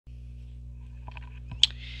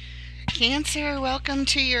Cancer, welcome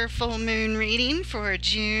to your full moon reading for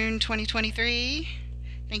June 2023.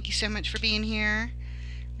 Thank you so much for being here.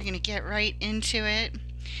 We're going to get right into it.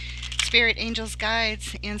 Spirit, angels,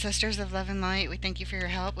 guides, ancestors of love and light, we thank you for your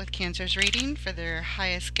help with Cancer's reading for their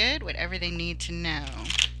highest good, whatever they need to know.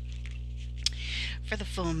 For the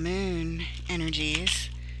full moon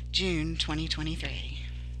energies, June 2023.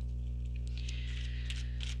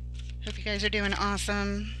 Hope you guys are doing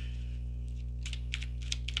awesome.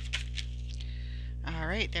 All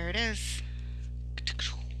right, there it is.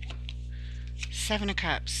 Seven of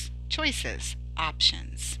Cups. Choices.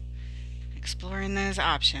 Options. Exploring those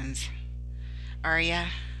options. Arya.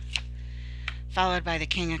 Followed by the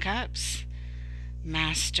King of Cups.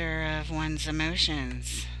 Master of one's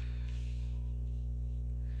emotions.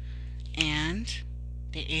 And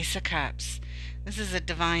the Ace of Cups. This is a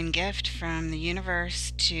divine gift from the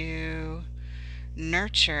universe to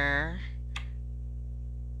nurture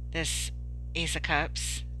this Ace of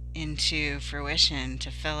Cups into fruition,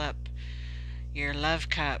 to fill up your love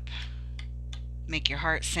cup, make your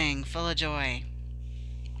heart sing, full of joy.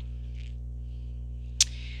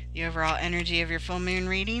 The overall energy of your full moon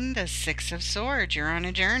reading, the Six of Swords. You're on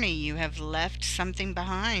a journey. You have left something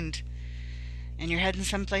behind, and you're heading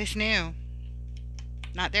someplace new.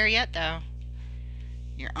 Not there yet, though.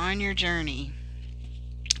 You're on your journey.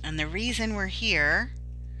 And the reason we're here,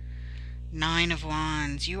 Nine of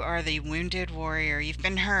Wands. You are the wounded warrior. You've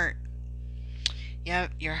been hurt.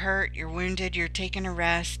 Yep, you're hurt, you're wounded, you're taking a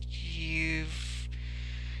rest. You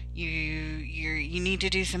need to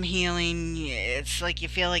do some healing. It's like you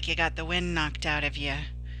feel like you got the wind knocked out of you,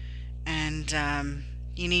 and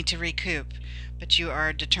you need to recoup. But you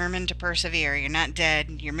are determined to persevere. You're not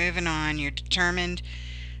dead. You're moving on. You're determined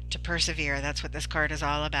to persevere. That's what this card is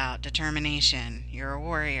all about. Determination. You're a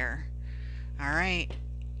warrior. All right.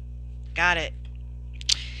 Got it.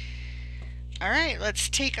 All right, let's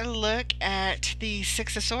take a look at the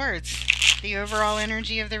Six of Swords, the overall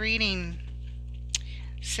energy of the reading.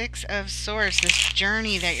 Six of Swords, this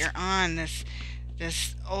journey that you're on,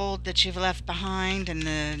 this old that you've left behind and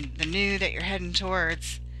the new that you're heading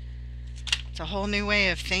towards. It's a whole new way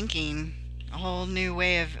of thinking, a whole new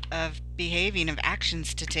way of behaving, of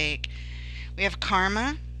actions to take. We have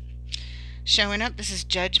Karma showing up. This is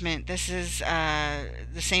Judgment. This is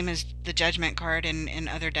the same as the Judgment card in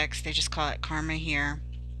other decks. They just call it Karma here.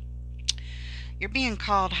 You're being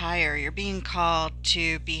called higher. You're being called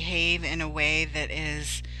to behave in a way that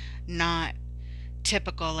is not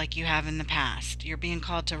typical like you have in the past. You're being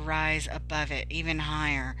called to rise above it, even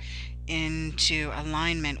higher, into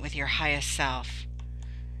alignment with your highest self,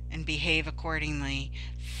 and behave accordingly,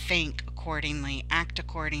 think accordingly, act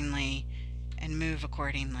accordingly, and move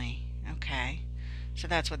accordingly. Okay, so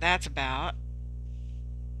that's what that's about.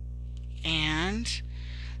 And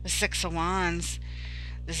the Six of Wands,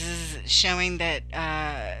 this is showing that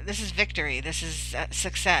this is victory, this is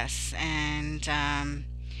success, and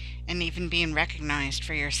even being recognized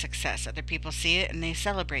for your success. Other people see it and they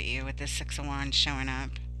celebrate you with this Six of Wands showing up.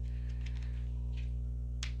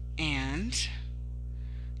 And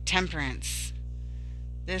Temperance.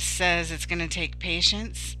 This says it's going to take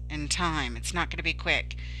patience and time. It's not going to be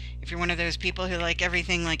quick. If you're one of those people who like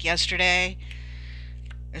everything like yesterday,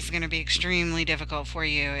 it's going to be extremely difficult for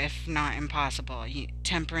you, if not impossible.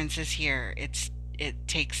 Temperance is here. It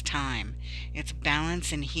takes time. It's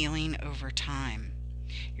balance and healing over time.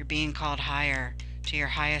 You're being called higher to your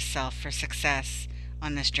highest self for success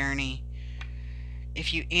on this journey.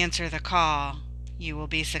 If you answer the call, you will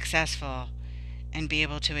be successful and be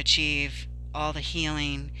able to achieve all the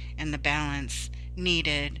healing and the balance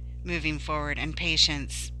needed moving forward, and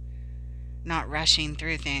patience, not rushing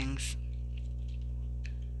through things.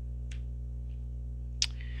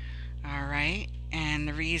 All right, and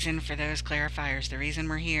the reason for those clarifiers, the reason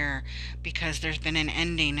we're here, because there's been an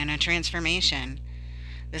ending and a transformation.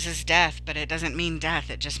 This is death, but it doesn't mean death.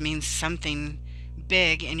 It just means something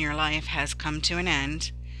big in your life has come to an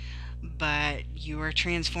end, but you are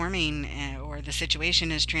transforming, or the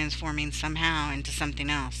situation is transforming somehow into something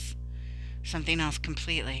else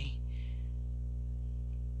completely,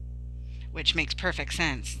 which makes perfect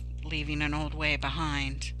sense. Leaving an old way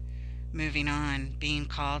behind, moving on, being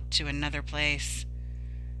called to another place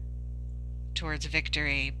towards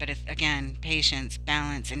victory. But again, patience,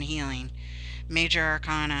 balance, and healing. Major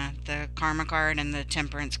Arcana, the Karma card and the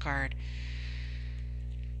Temperance card.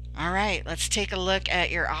 All right, let's take a look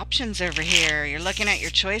at your options over here. You're looking at your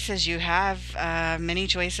choices. You have many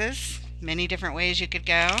choices, many different ways you could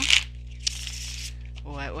go.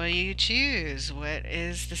 What will you choose? What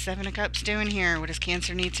is the Seven of Cups doing here? What does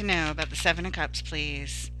Cancer need to know about the Seven of Cups,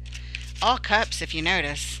 please? All cups, if you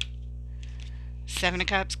notice. Seven of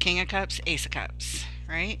Cups, King of Cups, Ace of Cups,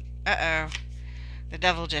 right? Uh-oh. The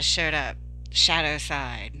devil just showed up. Shadow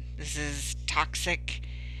side. This is toxic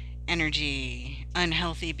energy,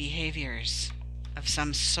 unhealthy behaviors of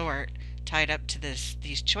some sort tied up to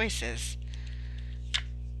these choices.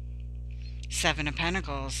 Seven of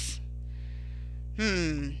Pentacles.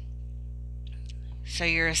 So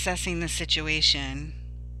you're assessing the situation,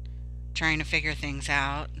 trying to figure things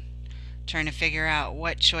out, trying to figure out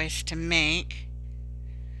what choice to make.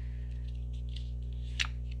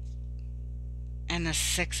 And the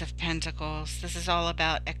Six of Pentacles. This is all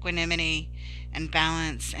about equanimity and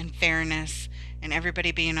balance and fairness and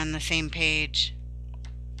everybody being on the same page.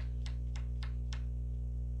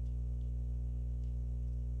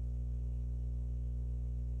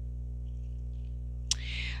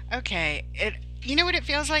 Okay, you know what it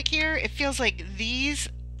feels like here? It feels like these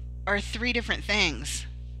are three different things.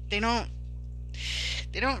 They don't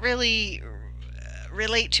really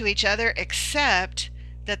relate to each other, except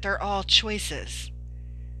that they're all choices.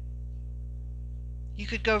 You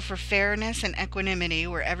could go for fairness and equanimity,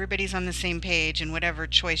 where everybody's on the same page in whatever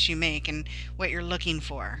choice you make and what you're looking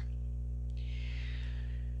for.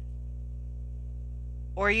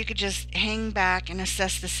 Or you could just hang back and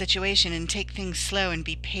assess the situation and take things slow and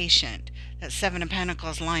be patient. That Seven of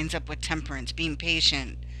Pentacles lines up with temperance, being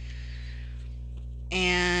patient.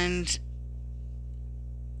 And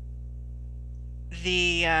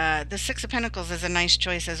the Six of Pentacles is a nice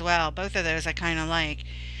choice as well. Both of those I kind of like.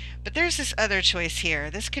 But there's this other choice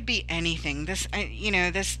here. This could be anything. This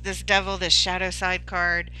devil, this shadow side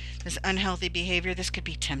card, this unhealthy behavior. This could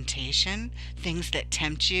be temptation, things that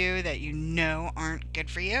tempt you that you know aren't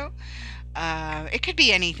good for you. It could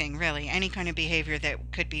be anything, really, any kind of behavior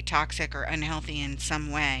that could be toxic or unhealthy in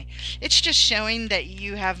some way. It's just showing that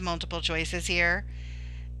you have multiple choices here,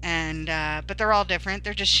 and but they're all different.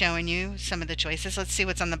 They're just showing you some of the choices. Let's see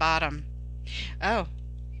what's on the bottom. Oh.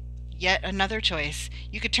 Yet another choice.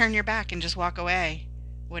 You could turn your back and just walk away.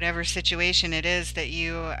 Whatever situation it is that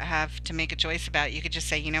you have to make a choice about, you could just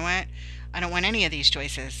say, you know what? I don't want any of these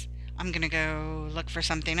choices. I'm going to go look for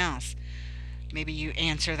something else. Maybe you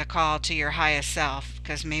answer the call to your highest self,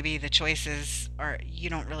 because maybe the choices are, you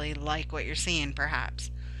don't really like what you're seeing, perhaps.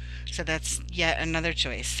 So that's yet another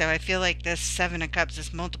choice. So I feel like this Seven of Cups,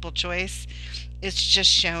 this multiple choice, it's just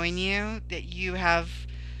showing you that you have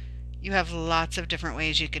lots of different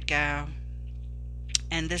ways you could go.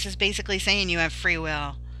 And this is basically saying you have free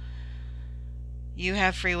will. You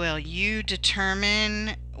have free will. You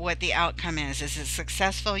determine what the outcome is. Is it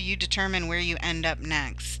successful? You determine where you end up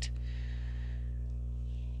next.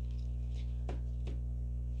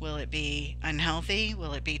 Will it be unhealthy?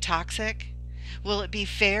 Will it be toxic? Will it be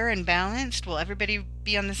fair and balanced? Will everybody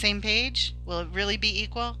be on the same page? Will it really be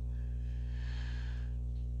equal?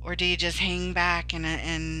 Or do you just hang back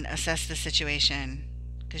and assess the situation?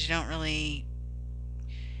 Because you don't really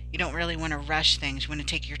want to rush things. You want to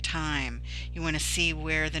take your time. You want to see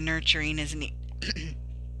where the nurturing is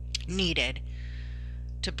needed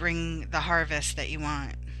to bring the harvest that you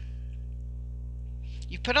want.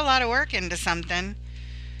 You put a lot of work into something.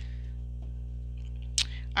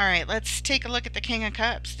 All right, let's take a look at the King of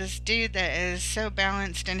Cups. This dude that is so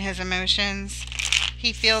balanced in his emotions.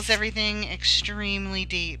 He feels everything extremely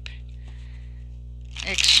deep.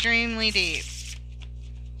 Extremely deep.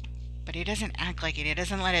 But he doesn't act like it. He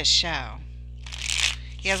doesn't let it show.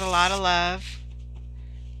 He has a lot of love.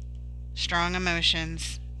 Strong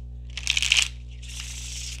emotions.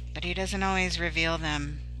 But he doesn't always reveal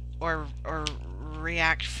them or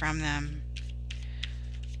react from them.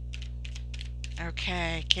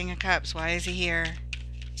 Okay, King of Cups. Why is he here?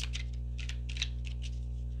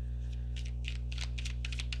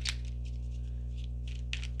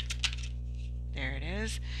 There it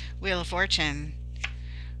is. Wheel of Fortune.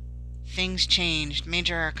 Things changed.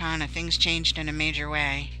 Major Arcana. Things changed in a major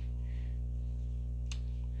way.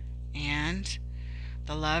 And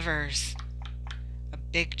the Lovers. A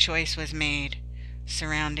big choice was made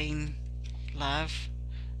surrounding love.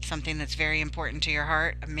 Something that's very important to your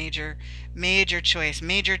heart. A major choice,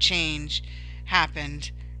 major change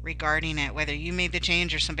happened regarding it. Whether you made the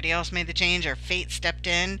change or somebody else made the change or fate stepped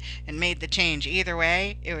in and made the change. Either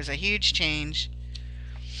way, it was a huge change.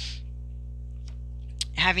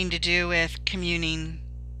 Having to do with communing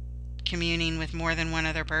with more than one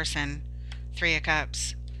other person. Three of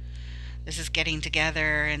Cups. This is getting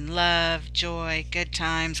together in love, joy, good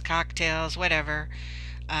times, cocktails, whatever.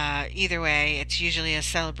 Either way, it's usually a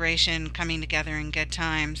celebration, coming together in good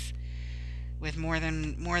times with more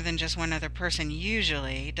than just one other person.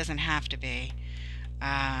 Usually, it doesn't have to be.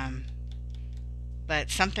 But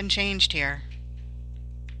something changed here.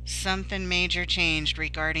 Something major changed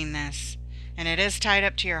regarding this. And it is tied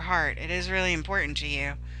up to your heart. It is really important to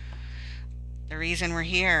you. The reason we're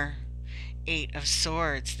here. 8 of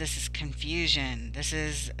Swords. This is confusion. This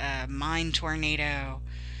is a mind tornado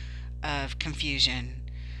of confusion.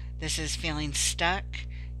 This is feeling stuck,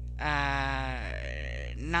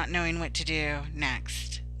 not knowing what to do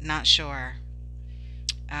next, not sure.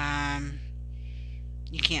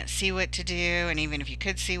 You can't see what to do, and even if you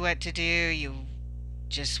could see what to do, you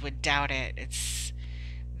just would doubt it. It's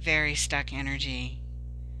very stuck energy.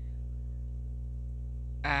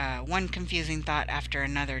 One confusing thought after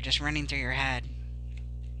another just running through your head.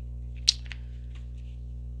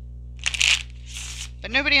 But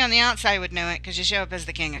nobody on the outside would know it because you show up as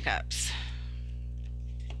the King of Cups.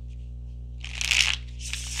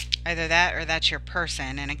 Either that or that's your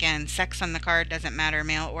person. And again, sex on the card doesn't matter,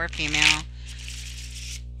 male or female.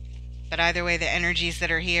 But either way, the energies that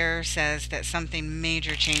are here says that something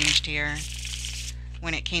major changed here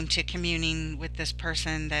when it came to communing with this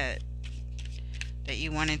person that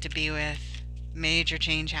you wanted to be with. Major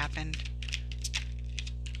change happened.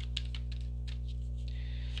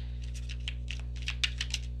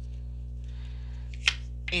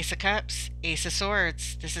 Ace of Cups, Ace of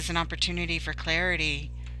Swords. This is an opportunity for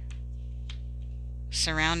clarity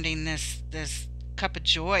surrounding this cup of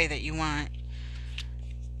joy that you want.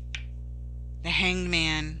 The Hanged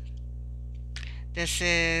Man. This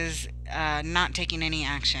is not taking any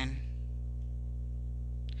action.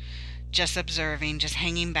 Just observing, just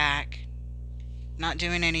hanging back, not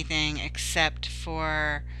doing anything except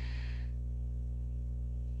for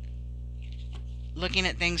looking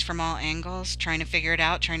at things from all angles, trying to figure it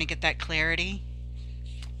out, trying to get that clarity.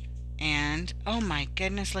 And, oh my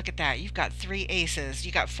goodness, look at that. You've got 3 aces.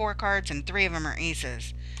 You got 4 cards and 3 of them are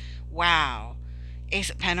aces. Wow. Ace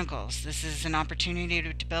of Pentacles. This is an opportunity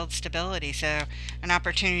to build stability. So an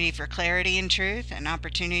opportunity for clarity and truth, an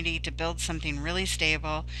opportunity to build something really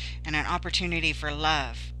stable, and an opportunity for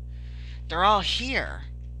love. They're all here.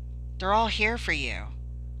 They're all here for you.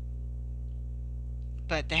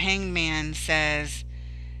 But the Hanged Man says,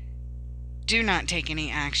 do not take any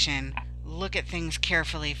action. Look at things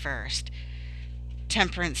carefully first.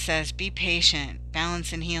 Temperance says, be patient,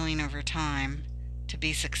 balance and healing over time to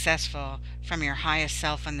be successful from your highest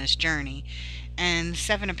self on this journey. And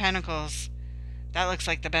 7 of Pentacles, that looks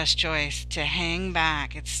like the best choice. To hang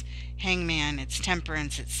back. It's Hangman, it's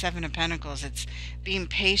Temperance, it's 7 of Pentacles. It's being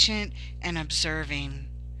patient and observing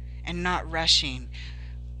and not rushing.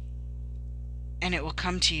 And it will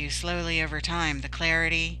come to you slowly over time. The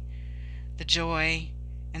clarity, the joy,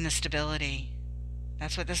 and the stability.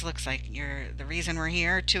 That's what this looks like. The reason we're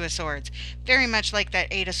here, 2 of Swords. Very much like that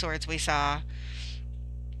 8 of Swords we saw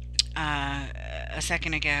a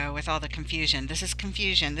second ago with all the confusion. This is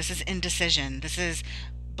confusion. This is indecision. This is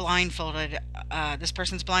blindfolded. This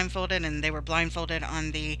person's blindfolded, and they were blindfolded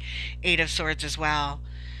on the 8 of Swords as well.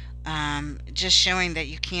 Just showing that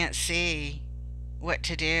you can't see what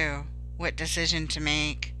to do, what decision to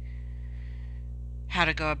make, how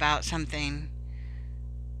to go about something.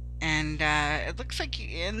 And it looks like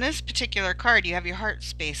in this particular card you have your heart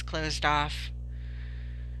space closed off.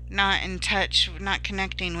 Not in touch, not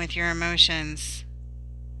connecting with your emotions.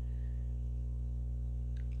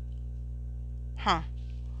 Huh.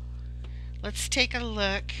 Let's take a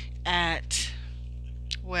look at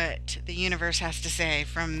what the universe has to say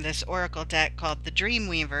from this oracle deck called the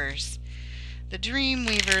Dreamweavers. The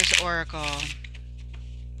Dreamweavers Oracle.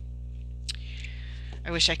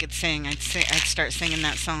 I wish I could sing. I'd start singing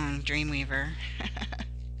that song, Dreamweaver.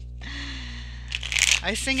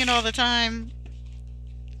 I sing it all the time.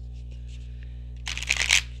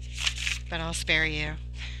 But I'll spare you.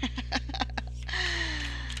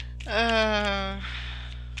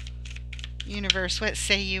 Universe, what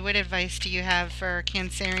say you? What advice do you have for our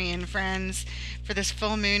Cancerian friends for this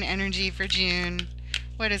full moon energy for June?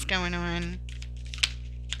 What is going on?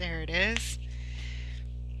 There it is.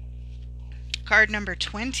 Card number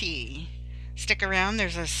 20. Stick around.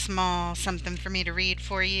 There's a small something for me to read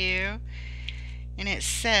for you. And it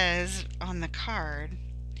says on the card,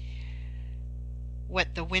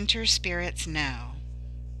 what the winter spirits know.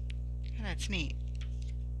 Oh, that's neat.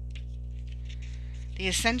 The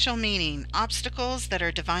essential meaning, obstacles that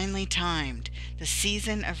are divinely timed, the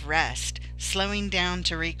season of rest, slowing down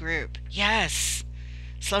to regroup. Yes!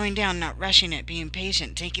 Slowing down, not rushing it, being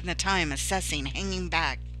patient, taking the time, assessing, hanging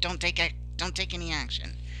back. Don't take any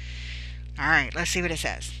action. Alright, let's see what it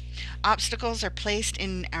says. Obstacles are placed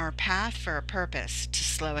in our path for a purpose, to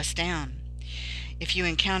slow us down. If you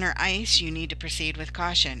encounter ice, you need to proceed with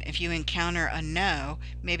caution. If you encounter a no,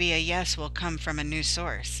 maybe a yes will come from a new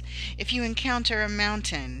source. If you encounter a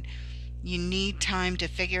mountain, you need time to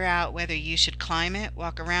figure out whether you should climb it,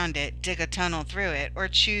 walk around it, dig a tunnel through it, or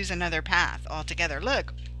choose another path altogether.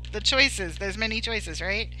 Look, the choices. There's many choices,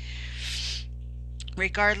 right?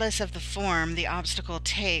 Regardless of the form the obstacle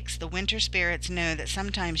takes, the winter spirits know that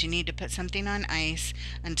sometimes you need to put something on ice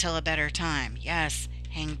until a better time. Yes,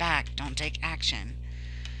 hang back, don't take action.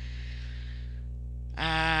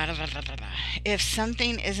 If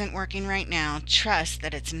something isn't working right now, trust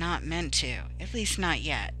that it's not meant to, at least not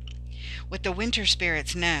yet. What the winter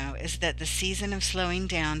spirits know is that the season of slowing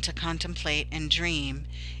down to contemplate and dream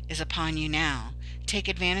is upon you now. Take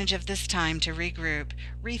advantage of this time to regroup,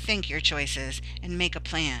 rethink your choices, and make a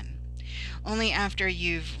plan. Only after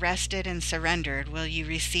you've rested and surrendered will you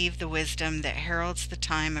receive the wisdom that heralds the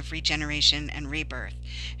time of regeneration and rebirth.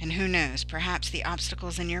 And who knows, perhaps the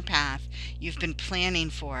obstacles in your path you've been planning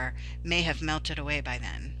for may have melted away by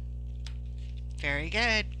then. Very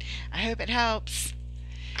good. I hope it helps.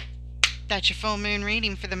 That's your full moon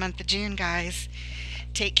reading for the month of June, guys.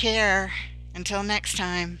 Take care. Until next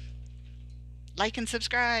time. Like and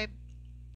subscribe.